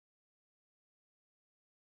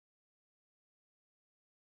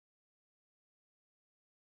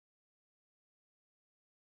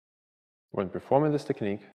When performing this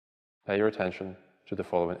technique, pay your attention to the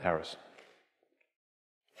following errors.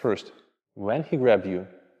 First, when he grabbed you,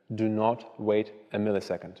 do not wait a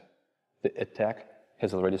millisecond. The attack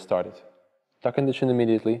has already started. Tuck in the chin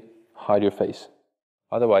immediately, hide your face.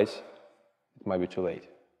 Otherwise, it might be too late.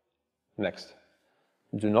 Next,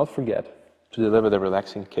 do not forget to deliver the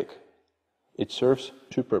relaxing kick. It serves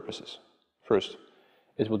two purposes. First,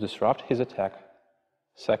 it will disrupt his attack.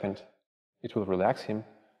 Second, it will relax him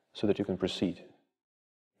so that you can proceed.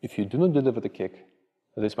 If you do not deliver the kick,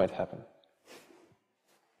 this might happen.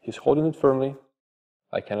 He's holding it firmly.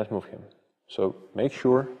 I cannot move him. So make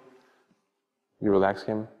sure you relax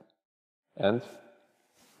him and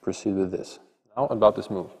proceed with this. Now about this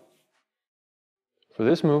move. For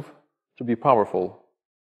this move to be powerful,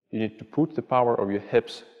 you need to put the power of your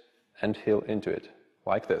hips and heel into it,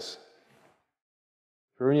 like this.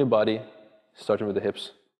 Turn your body, starting with the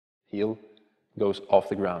hips, heel goes off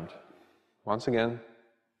the ground. Once again,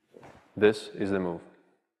 this is the move.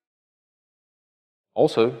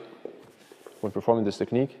 Also, when performing this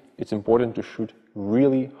technique, it's important to shoot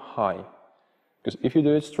really high, because if you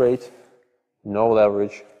do it straight, no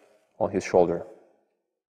leverage on his shoulder.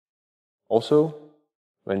 Also,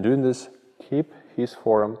 when doing this, keep his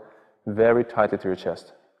forearm very tightly to your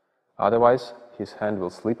chest. Otherwise, his hand will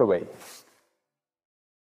slip away.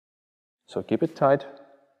 So keep it tight,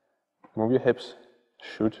 move your hips,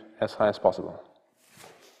 shoot as high as possible.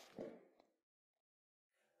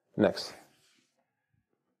 Next,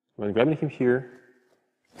 when grabbing him here,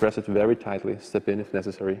 press it very tightly, step in if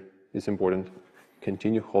necessary. It's important.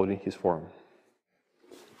 Continue holding his forearm.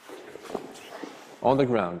 On the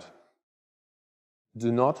ground,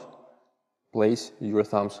 do not place your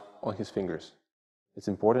thumbs on his fingers. It's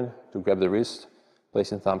important to grab the wrist,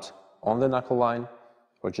 placing thumbs on the knuckle line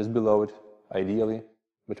or just below it, ideally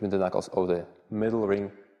between the knuckles of the middle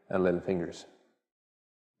ring and little fingers.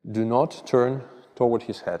 Do not turn toward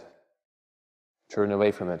his head. Turn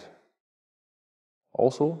away from it.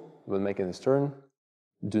 Also, when making this turn,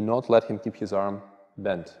 do not let him keep his arm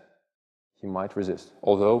bent. He might resist,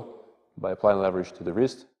 although by applying leverage to the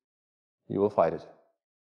wrist, you will fight it.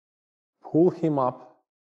 Pull him up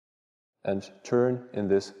and turn in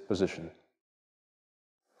this position.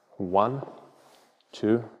 1,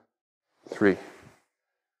 2, 3.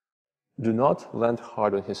 Do not land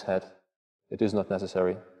hard on his head. It is not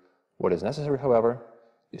necessary. What is necessary, however,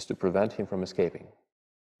 is to prevent him from escaping.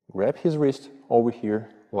 Grab his wrist over here,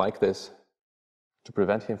 like this, to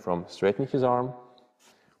prevent him from straightening his arm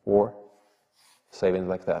or saving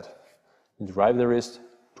like that. Drive the wrist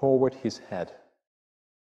toward his head.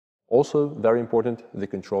 Also, very important, the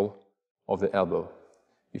control of the elbow.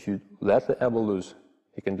 If you let the elbow loose,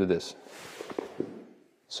 he can do this.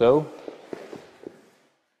 So,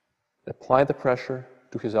 apply the pressure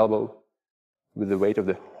to his elbow with the weight of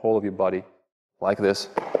the whole of your body, like this.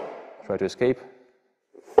 Try to escape.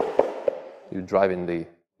 You drive in the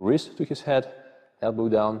wrist to his head, elbow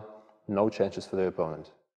down, no chances for the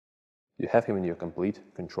opponent. You have him in your complete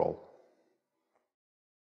control.